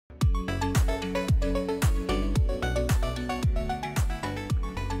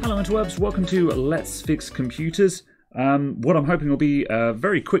Hello interwebs, welcome to Let's Fix Computers. What I'm hoping will be a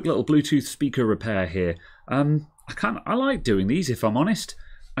very quick little Bluetooth speaker repair here. I like doing these, if I'm honest.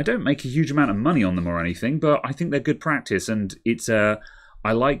 I don't make a huge amount of money on them or anything, but I think they're good practice, and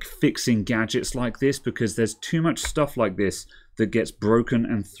I like fixing gadgets like this because there's too much stuff like this that gets broken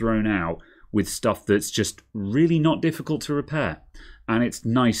and thrown out with stuff that's just really not difficult to repair. And it's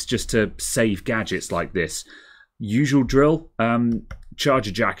nice just to save gadgets like this. Usual drill,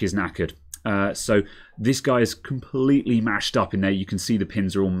 charger jack is knackered. So this guy is completely mashed up in there. You can see the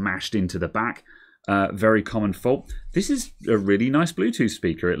pins are all mashed into the back. Very common fault. This is a really nice Bluetooth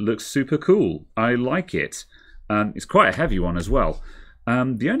speaker. It looks super cool. I like it. It's quite a heavy one as well.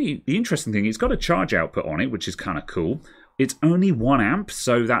 The interesting thing, it's got a charge output on it, which is kind of cool. It's only 1 amp,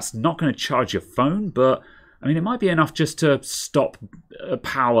 so that's not going to charge your phone, but I mean, it might be enough just to stop a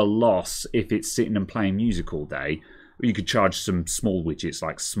power loss if it's sitting and playing music all day. You could charge some small widgets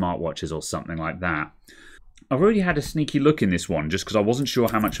like smartwatches or something like that. I've already had a sneaky look in this one just because I wasn't sure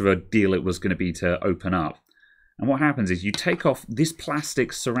how much of a deal it was going to be to open up. And what happens is you take off, this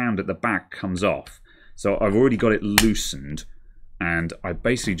plastic surround at the back comes off. So I've already got it loosened, and I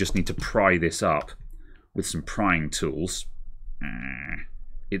basically just need to pry this up with some prying tools.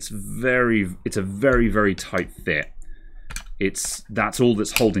 It's a very, very tight fit. That's all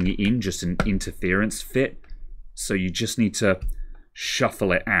that's holding it in, just an interference fit. So you just need to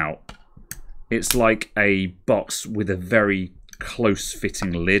shuffle it out. It's like a box with a very close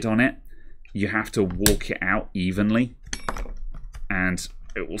fitting lid on it. You have to walk it out evenly and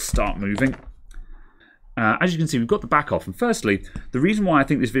it will start moving. As you can see, we've got the back off. And firstly, the reason why I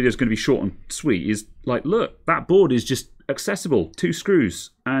think this video is going to be short and sweet is, like, look, that board is just accessible. 2 screws,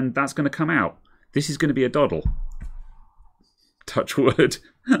 and that's going to come out. This is going to be a doddle. Touch wood.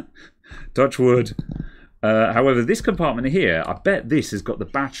 Touch wood. However, this compartment here, I bet this has got the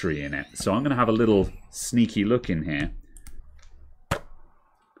battery in it. So I'm going to have a little sneaky look in here.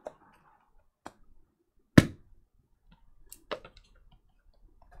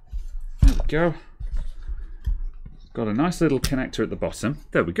 There we go. Got a nice little connector at the bottom.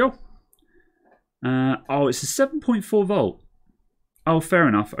 There we go. Oh, it's a 7.4 volt. Oh, fair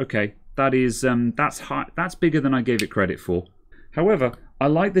enough. Okay, that is that's high. That's bigger than I gave it credit for. However, I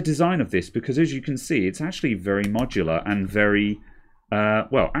like the design of this because, as you can see, it's actually very modular and very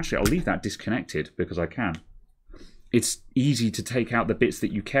well. Actually, I'll leave that disconnected because I can. It's easy to take out the bits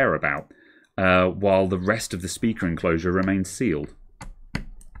that you care about, while the rest of the speaker enclosure remains sealed.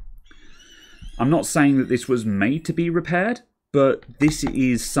 I'm not saying that this was made to be repaired, but this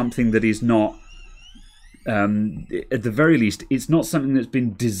is something that is not, at the very least, it's not something that's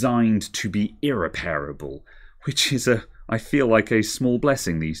been designed to be irreparable, which is, I feel like, a small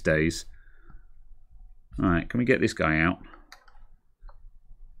blessing these days. Alright, can we get this guy out?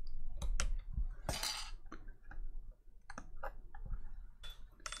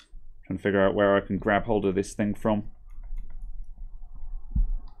 Trying to figure out where I can grab hold of this thing from.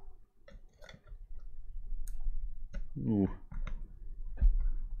 Ooh.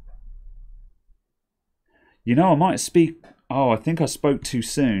 You know, I might speak... Oh, I think I spoke too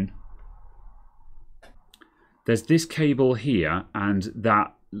soon. There's this cable here and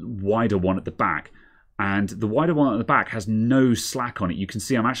that wider one at the back. And the wider one at the back has no slack on it. You can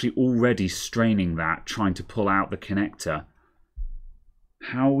see I'm actually already straining that, trying to pull out the connector.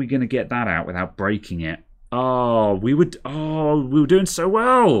 How are we going to get that out without breaking it? Oh, we were doing so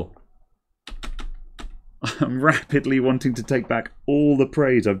well! I'm rapidly wanting to take back all the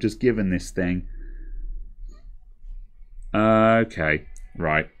praise I've just given this thing. Okay,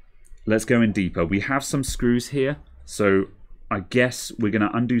 right. Let's go in deeper. We have some screws here, so I guess we're going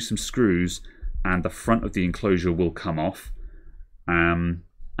to undo some screws and the front of the enclosure will come off. And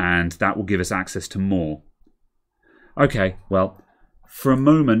that will give us access to more. Okay, well, for a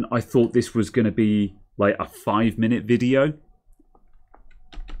moment I thought this was going to be like a 5-minute video,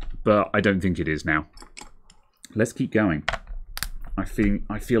 but I don't think it is now. Let's keep going. I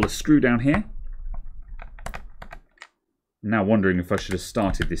feel a screw down here. I'm now wondering if I should have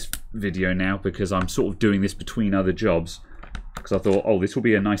started this video now because I'm sort of doing this between other jobs. Because I thought, oh, this will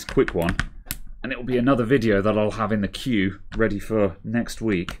be a nice quick one. And it will be another video that I'll have in the queue ready for next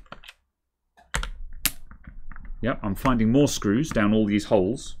week. Yep, I'm finding more screws down all these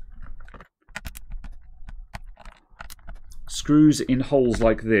holes. Screws in holes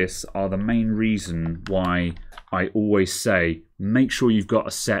like this are the main reason why I always say make sure you've got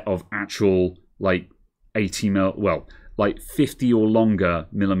a set of actual like 50 or longer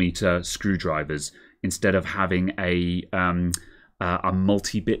millimeter screwdrivers instead of having a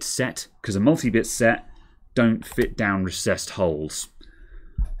multi-bit set, because a multi-bit set don't fit down recessed holes.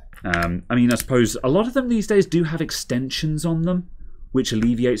 I mean, I suppose a lot of them these days do have extensions on them, which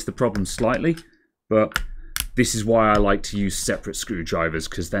alleviates the problem slightly, but this is why I like to use separate screwdrivers,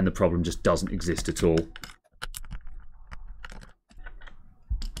 because then the problem just doesn't exist at all.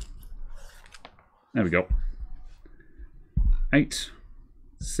 There we go. 8,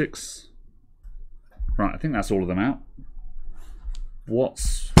 6. Right, I think that's all of them out.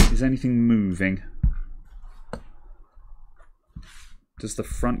 Is anything moving? Does the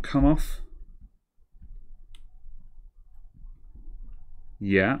front come off?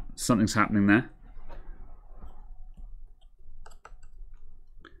 Yeah, something's happening there.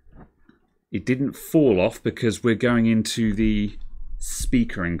 It didn't fall off because we're going into the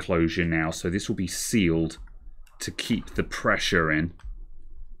speaker enclosure now, so this will be sealed to keep the pressure in.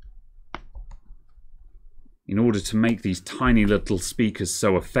 In order to make these tiny little speakers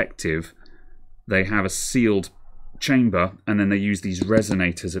so effective, they have a sealed chamber, and then they use these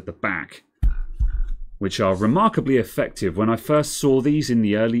resonators at the back, which are remarkably effective. When I first saw these in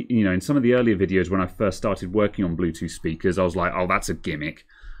the early, in some of the earlier videos when I first started working on Bluetooth speakers, I was like, oh, that's a gimmick.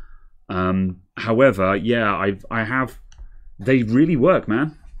 However, yeah, they really work,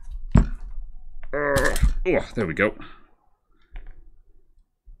 man. Oh, there we go.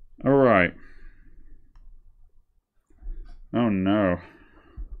 All right. Oh no.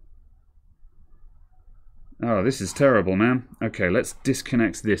 Oh, this is terrible, man. Okay, let's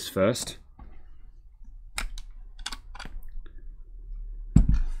disconnect this first.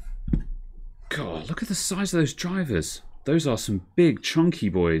 God, look at the size of those drivers. Those are some big, chunky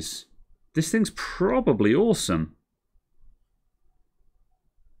boys. This thing's probably awesome.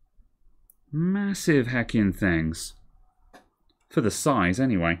 Massive heckin' things. For the size,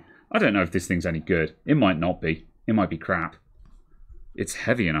 anyway. I don't know if this thing's any good. It might not be. It might be crap. It's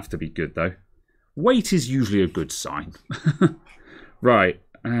heavy enough to be good, though. Weight is usually a good sign. Right.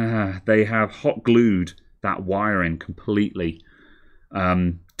 They have hot glued that wiring completely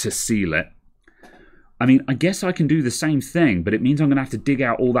to seal it. I mean, I guess I can do the same thing, but it means I'm going to have to dig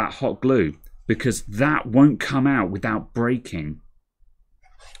out all that hot glue, because that won't come out without breaking.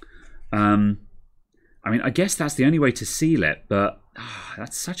 I mean, I guess that's the only way to seal it, but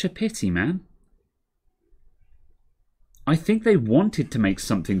that's such a pity, man. I think they wanted to make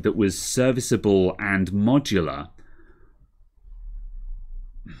something that was serviceable and modular,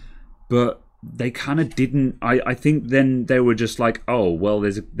 but they kind of didn't. I think then they were just like, oh, well,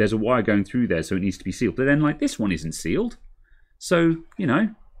 there's a wire going through there, so it needs to be sealed. But then, like, this one isn't sealed. So,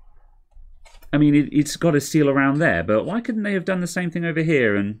 I mean, it's got a seal around there, but why couldn't they have done the same thing over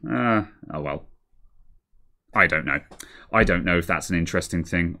here? And, oh well. I don't know. I don't know if that's an interesting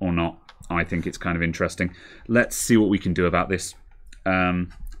thing or not. I think it's kind of interesting. Let's see what we can do about this.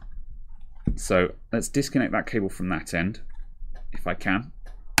 So, let's disconnect that cable from that end, if I can.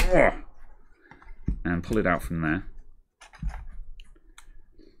 Ugh. And pull it out from there.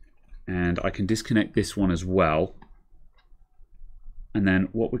 And I can disconnect this one as well. And then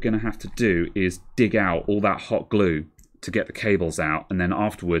what we're going to have to do is dig out all that hot glue to get the cables out. And then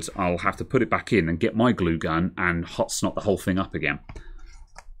afterwards I'll have to put it back in and get my glue gun and hot snot the whole thing up again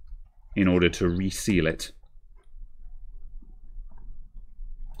in order to reseal it.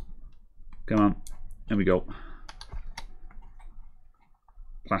 Come on. There we go.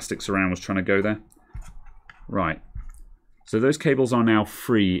 Plastic surround was trying to go there. Right, so those cables are now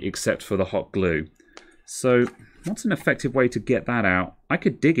free except for the hot glue. So what's an effective way to get that out? I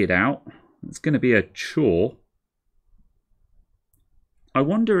could dig it out. It's going to be a chore. I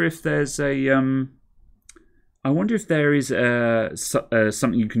wonder if there's a I wonder if there is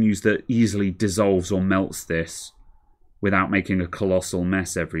something you can use that easily dissolves or melts this without making a colossal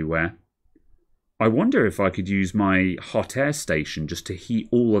mess everywhere. I wonder if I could use my hot air station just to heat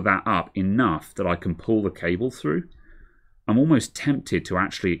all of that up enough that I can pull the cable through. I'm almost tempted to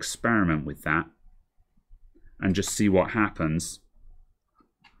actually experiment with that and just see what happens.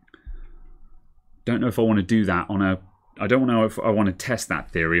 Don't know if I want to do that on a... I don't know if I want to test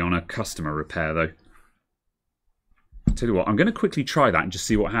that theory on a customer repair, though. I'll tell you what, I'm going to quickly try that and just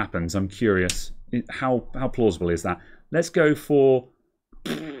see what happens. I'm curious. How plausible is that? Let's go for...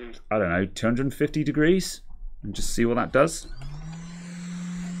 I don't know, 250 degrees, and just see what that does.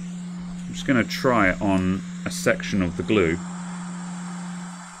 I'm just going to try it on a section of the glue.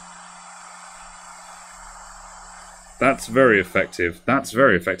 That's very effective. That's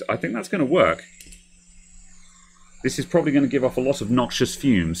very effective. I think that's going to work. This is probably going to give off a lot of noxious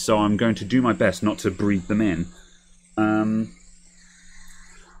fumes, so I'm going to do my best not to breathe them in.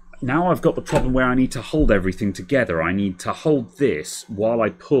 Now I've got the problem where I need to hold everything together. I need to hold this while I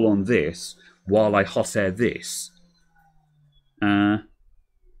pull on this, while I hot air this.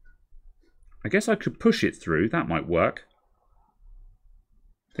 I guess I could push it through. That might work.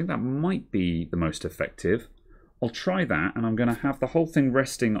 I think that might be the most effective. I'll try that, and I'm going to have the whole thing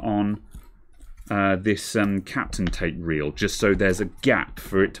resting on this captain tape reel, just so there's a gap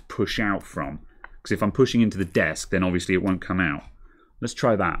for it to push out from. Because if I'm pushing into the desk, then obviously it won't come out. Let's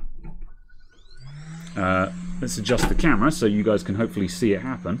try that. Let's adjust the camera so you guys can hopefully see it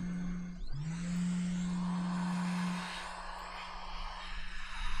happen.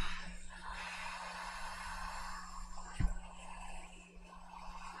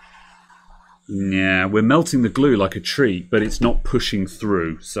 Yeah, we're melting the glue like a treat, but it's not pushing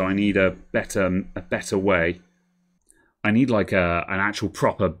through. So I need a better way. I need like an actual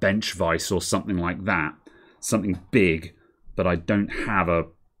proper bench vise or something like that, something big. But I don't have a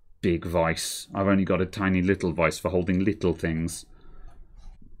big vise. I've only got a tiny little vise for holding little things.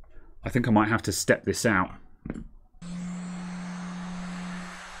 I think I might have to step this out.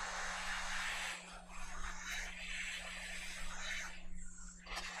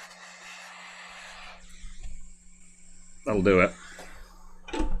 That'll do it.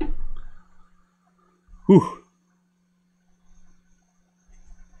 Whew.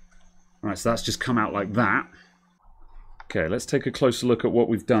 Alright, so that's just come out like that. Okay, let's take a closer look at what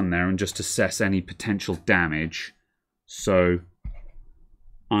we've done there and just assess any potential damage. So,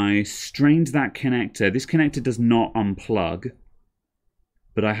 I strained that connector. This connector does not unplug,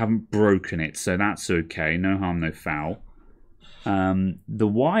 but I haven't broken it, so that's okay. No harm, no foul. The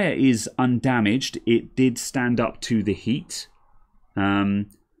wire is undamaged. It did stand up to the heat.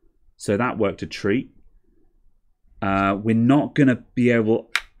 So that worked a treat. We're not going to be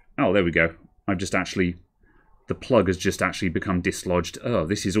able... Oh, there we go. I've just actually... The plug has just actually become dislodged. Oh,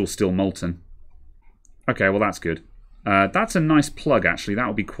 this is all still molten. Okay, well that's good. That's a nice plug, actually. That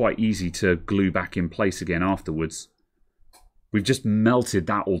will be quite easy to glue back in place again afterwards. We've just melted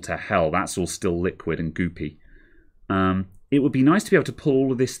that all to hell. That's all still liquid and goopy. It would be nice to be able to pull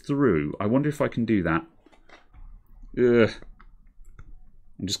all of this through. I wonder if I can do that. Ugh.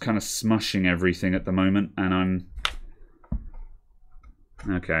 I'm just kind of smushing everything at the moment, and I'm...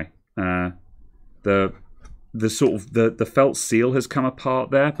 Okay. The sort of the felt seal has come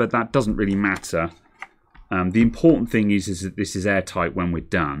apart there, but that doesn't really matter. The important thing is that this is airtight when we're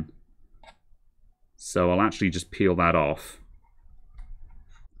done. So I'll actually just peel that off.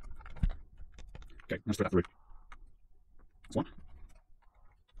 Okay, let's put that through. That's one.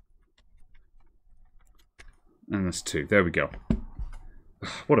 And that's two. There we go.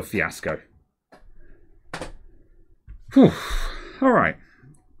 What a fiasco. Whew. All right.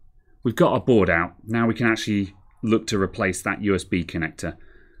 We've got our board out. Now we can actually look to replace that USB connector.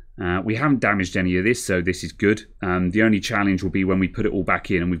 We haven't damaged any of this, so this is good. The only challenge will be when we put it all back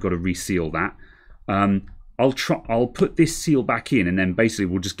in and we've got to reseal that. I'll put this seal back in, and then basically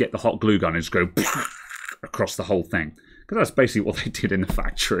we'll just get the hot glue gun and just go across the whole thing. Because that's basically what they did in the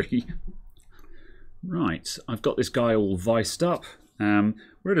factory. Right, I've got this guy all viced up.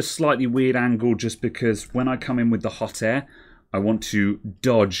 We're at a slightly weird angle just because when I come in with the hot air, I want to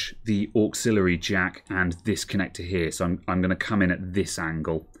dodge the auxiliary jack and this connector here. So I'm going to come in at this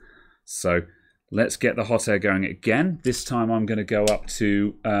angle. So let's get the hot air going again. This time I'm going to go up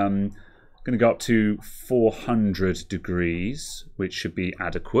to 400 degrees, which should be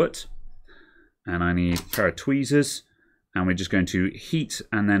adequate. And I need a pair of tweezers. And we're just going to heat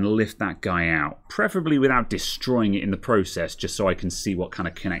and then lift that guy out. Preferably without destroying it in the process, just so I can see what kind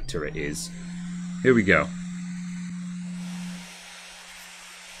of connector it is. Here we go.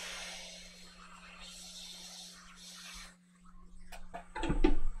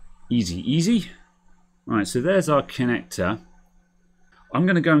 Easy, easy. Right, so there's our connector. I'm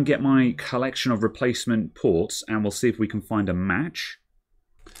going to go and get my collection of replacement ports, and we'll see if we can find a match.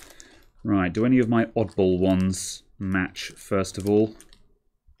 Right, do any of my oddball ones match first of all?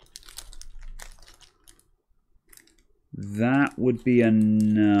 That would be a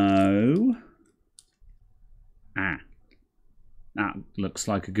no. Ah, that looks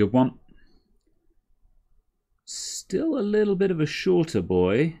like a good one. Still a little bit of a shorter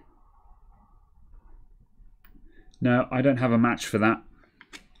boy. No, I don't have a match for that.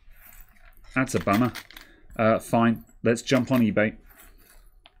 That's a bummer. Fine, let's jump on eBay.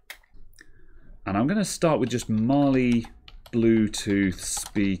 And I'm going to start with just Marley Bluetooth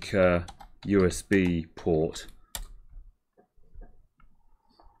speaker USB port.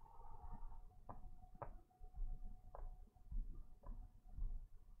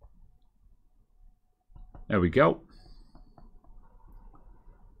 There we go.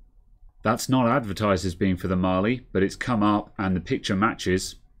 That's not advertised as being for the Marley, but it's come up and the picture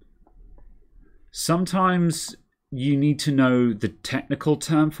matches. Sometimes you need to know the technical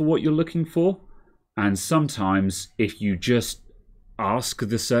term for what you're looking for. And sometimes if you just ask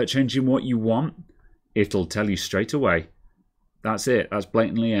the search engine what you want, it'll tell you straight away. That's it. That's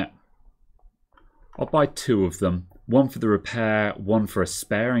blatantly it. I'll buy 2 of them. One for the repair, one for a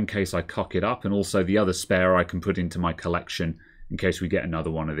spare in case I cock it up, and also the other spare I can put into my collection in case we get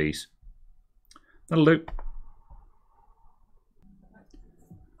another one of these. That'll do.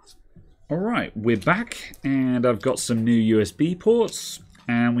 Alright, we're back, and I've got some new USB ports,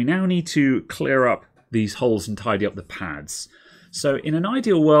 and we now need to clear up these holes and tidy up the pads. So in an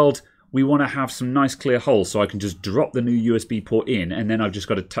ideal world, we want to have some nice clear holes so I can just drop the new USB port in, and then I've just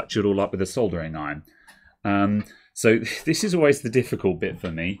got to touch it all up with a soldering iron. So this is always the difficult bit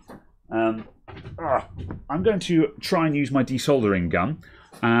for me. I'm going to try and use my desoldering gun.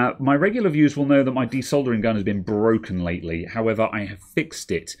 My regular viewers will know that my desoldering gun has been broken lately. However, I have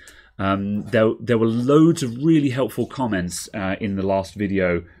fixed it. There were loads of really helpful comments in the last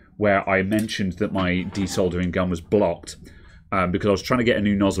video where I mentioned that my desoldering gun was blocked because I was trying to get a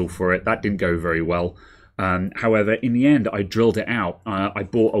new nozzle for it. That didn't go very well. However, in the end, I drilled it out. I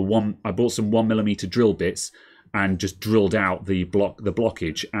bought some 1mm drill bits and just drilled out the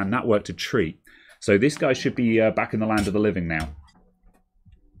blockage, and that worked a treat. So this guy should be back in the land of the living now.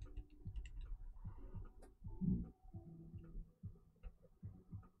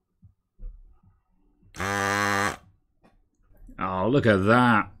 Oh, look at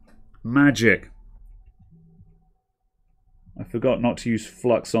that. Magic. I forgot not to use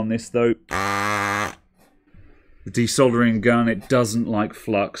flux on this, though. The desoldering gun, it doesn't like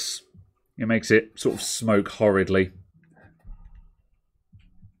flux. It makes it sort of smoke horridly.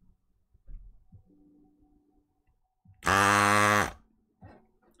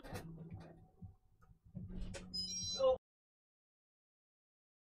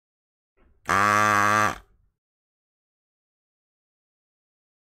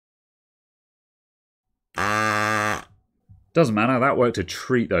 Doesn't matter, that worked a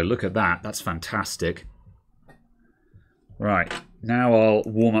treat though. Look at that, that's fantastic. Right, now I'll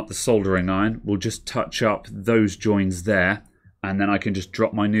warm up the soldering iron. We'll just touch up those joins there, and then I can just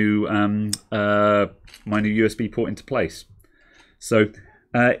drop my new USB port into place. So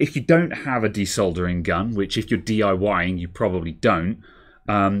if you don't have a desoldering gun, which if you're DIYing you probably don't,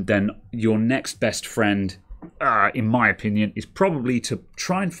 then your next best friend, in my opinion, is probably to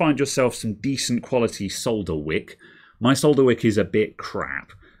try and find yourself some decent quality solder wick. My solder wick is a bit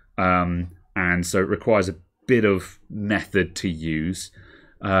crap, and so it requires a bit of method to use,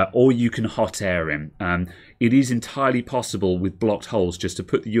 or you can hot air him. It is entirely possible with blocked holes just to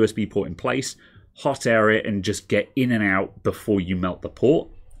put the USB port in place, hot air it, and just get in and out before you melt the port.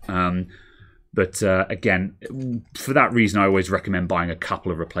 But again, for that reason, I always recommend buying a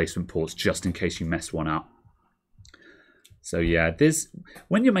couple of replacement ports just in case you mess one up. So yeah,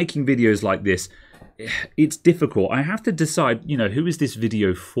 when you're making videos like this, it's difficult. I have to decide, who is this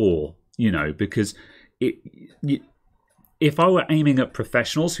video for? Because if I were aiming at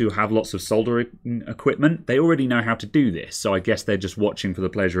professionals who have lots of soldering equipment, they already know how to do this. So I guess they're just watching for the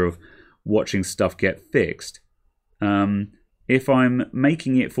pleasure of watching stuff get fixed. If I'm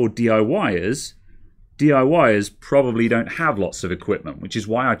making it for DIYers probably don't have lots of equipment, which is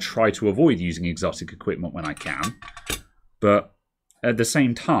why I try to avoid using exotic equipment when I can. But at the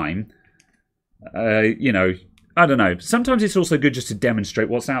same time, I don't know. Sometimes it's also good just to demonstrate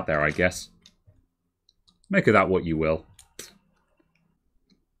what's out there, I guess. Make of that what you will.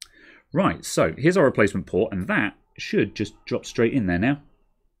 Right, so here's our replacement port, and that should just drop straight in there now.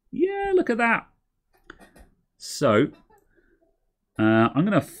 Yeah, look at that. So, I'm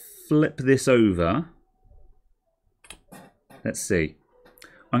going to flip this over. Let's see.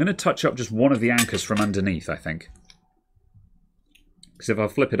 I'm going to touch up just one of the anchors from underneath, I think. Because if I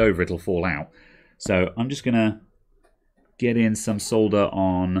flip it over, it'll fall out. So I'm just going to get in some solder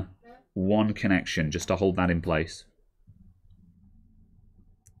on one connection just to hold that in place.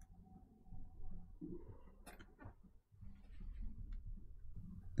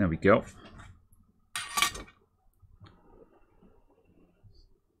 There we go.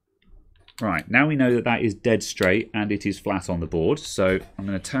 Right, now we know that that is dead straight and it is flat on the board. So I'm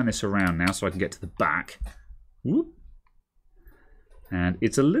going to turn this around now so I can get to the back. Whoop. And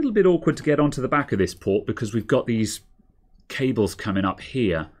it's a little bit awkward to get onto the back of this port because we've got these cables coming up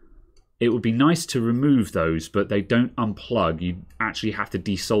here. It would be nice to remove those, but they don't unplug. You actually have to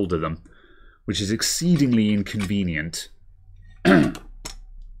desolder them, which is exceedingly inconvenient.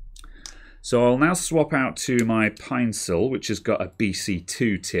 So I'll now swap out to my pine sill, which has got a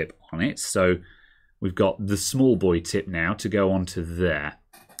BC2 tip on it. So we've got the small boy tip now to go onto there.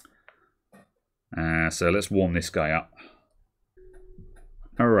 So let's warm this guy up.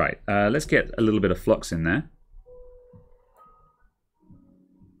 Alright, let's get a little bit of flux in there.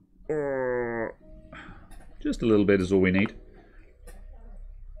 Just a little bit is all we need.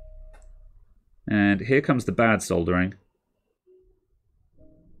 And here comes the bad soldering.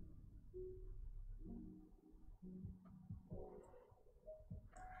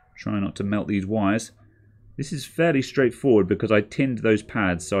 Try not to melt these wires. This is fairly straightforward because I tinned those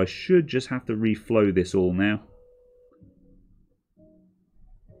pads, so I should just have to reflow this all now.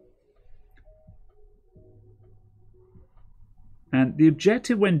 And the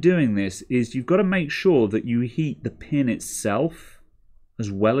objective when doing this is you've got to make sure that you heat the pin itself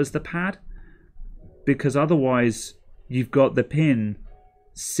as well as the pad, because otherwise you've got the pin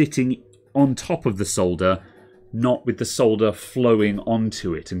sitting on top of the solder, not with the solder flowing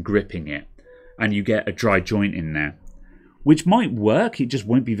onto it and gripping it, and you get a dry joint in there, which might work, it just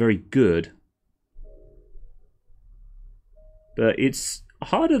won't be very good. But it's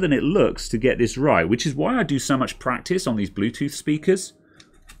harder than it looks to get this right, which is why I do so much practice on these Bluetooth speakers.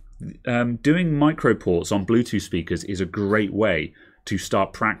 Doing micro ports on Bluetooth speakers is a great way to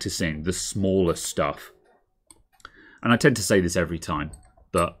start practicing the smaller stuff. And I tend to say this every time,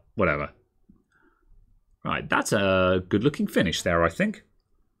 but whatever. Right, that's a good looking finish there, I think.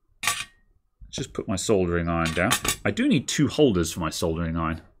 Let's just put my soldering iron down. I do need 2 holders for my soldering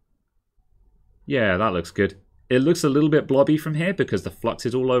iron. Yeah, that looks good. It looks a little bit blobby from here because the flux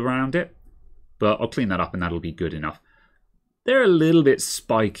is all around it, but I'll clean that up and that'll be good enough. They're a little bit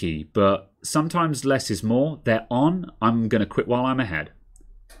spiky, but sometimes less is more. They're on. I'm going to quit while I'm ahead.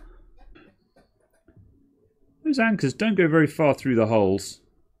 Those anchors don't go very far through the holes,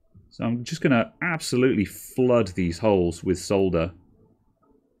 so I'm just going to absolutely flood these holes with solder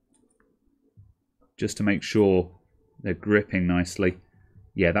just to make sure they're gripping nicely.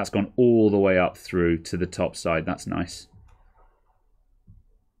 Yeah, that's gone all the way up through to the top side. That's nice.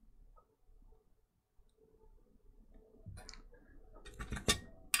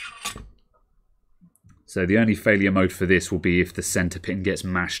 So the only failure mode for this will be if the center pin gets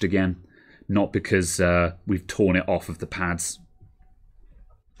mashed again, not because we've torn it off of the pads.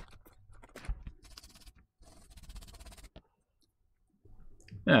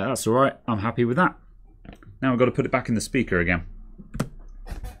 Yeah, that's all right. I'm happy with that. Now I've got to put it back in the speaker again.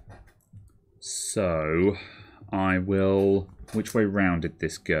 So I will... Which way round did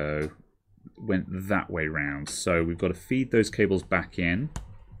this go? Went that way round. So we've got to feed those cables back in.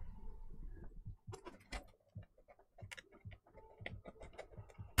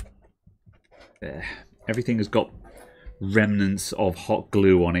 There. Everything has got remnants of hot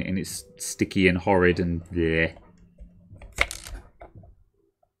glue on it and it's sticky and horrid and there.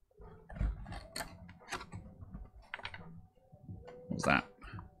 What's that?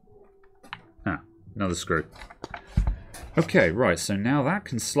 Ah, another screw. Okay, right, so now that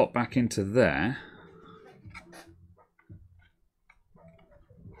can slot back into there.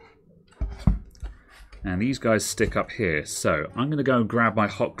 And these guys stick up here. So I'm going to go and grab my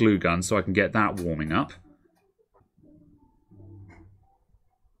hot glue gun so I can get that warming up.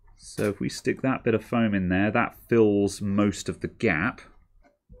 So if we stick that bit of foam in there, that fills most of the gap.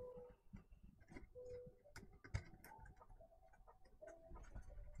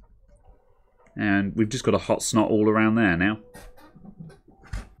 And we've just got a hot snot all around there now.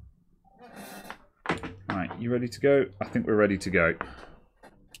 Right, you ready to go? I think we're ready to go.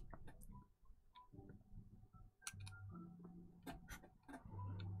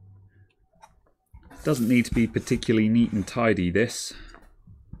 Doesn't need to be particularly neat and tidy, this.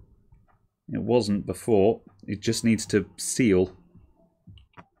 It wasn't before. It just needs to seal.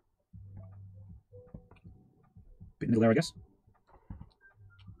 Bit in the middle there, I guess.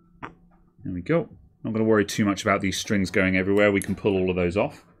 There we go. Not going to worry too much about these strings going everywhere. We can pull all of those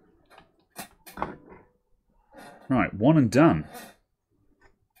off. Right, one and done.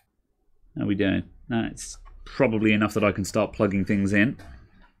 How are we doing? That's probably enough that I can start plugging things in.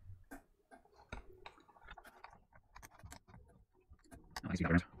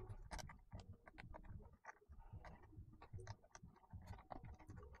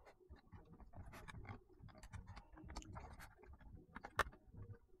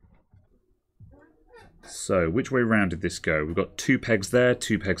 So, which way round did this go? We've got 2 pegs there,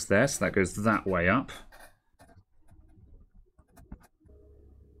 2 pegs there, so that goes that way up.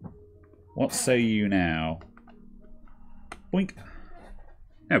 What say you now? Boink.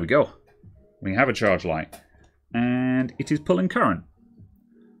 There we go. We have a charge light. And it is pulling current.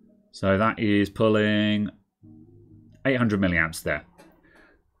 So that is pulling 800 milliamps there.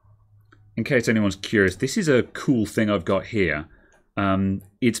 In case anyone's curious, this is a cool thing I've got here.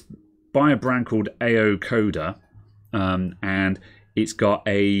 It's by a brand called AO Coda, and it's got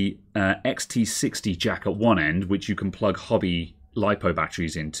a XT60 jack at one end, which you can plug hobby LiPo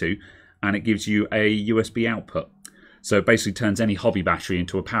batteries into, and it gives you a USB output. So it basically turns any hobby battery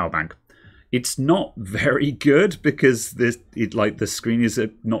into a power bank. It's not very good because the screen is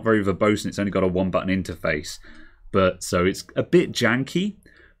not very verbose and it's only got a one-button interface. But so it's a bit janky,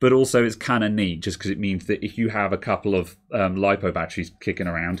 but also it's kind of neat just because it means that if you have a couple of LiPo batteries kicking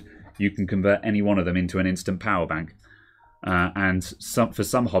around, you can convert any one of them into an instant power bank. And for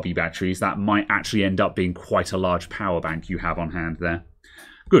some hobby batteries, that might actually end up being quite a large power bank you have on hand there.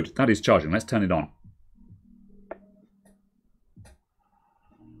 Good, that is charging. Let's turn it on.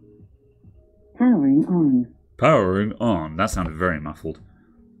 Powering on. Powering on. That sounded very muffled.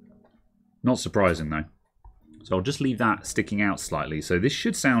 Not surprising though. So I'll just leave that sticking out slightly. So this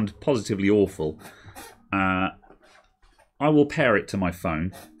should sound positively awful. I will pair it to my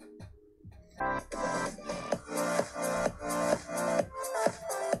phone.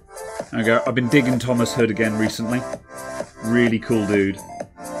 There we go. I've been digging Thomas Hood again recently. Really cool dude.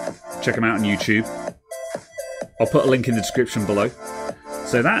 Check him out on YouTube. I'll put a link in the description below.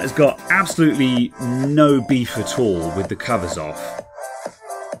 So that has got absolutely no beef at all with the covers off.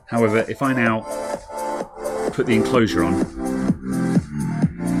 However, if I now put the enclosure on...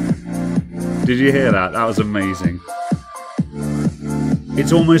 Did you hear that? That was amazing.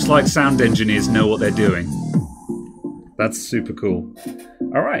 It's almost like sound engineers know what they're doing. That's super cool.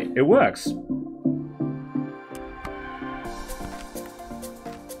 Alright, it works.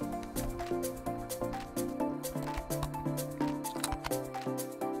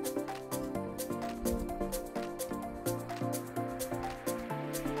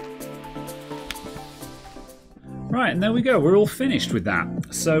 Right, and there we go. We're all finished with that.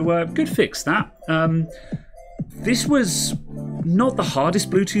 So, good fix, that. This was not the hardest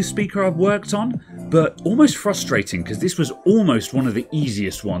Bluetooth speaker I've worked on, but almost frustrating because this was almost one of the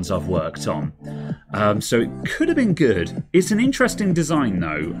easiest ones I've worked on. So it could have been good. It's an interesting design,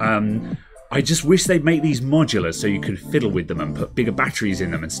 though. I just wish they'd make these modular so you could fiddle with them and put bigger batteries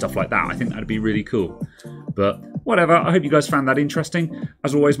in them and stuff like that. I think that'd be really cool. But whatever, I hope you guys found that interesting.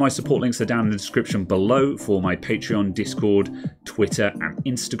 As always, my support links are down in the description below for my Patreon, Discord, Twitter, and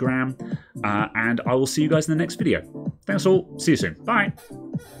Instagram. And I will see you guys in the next video. Thanks all. See you soon. Bye.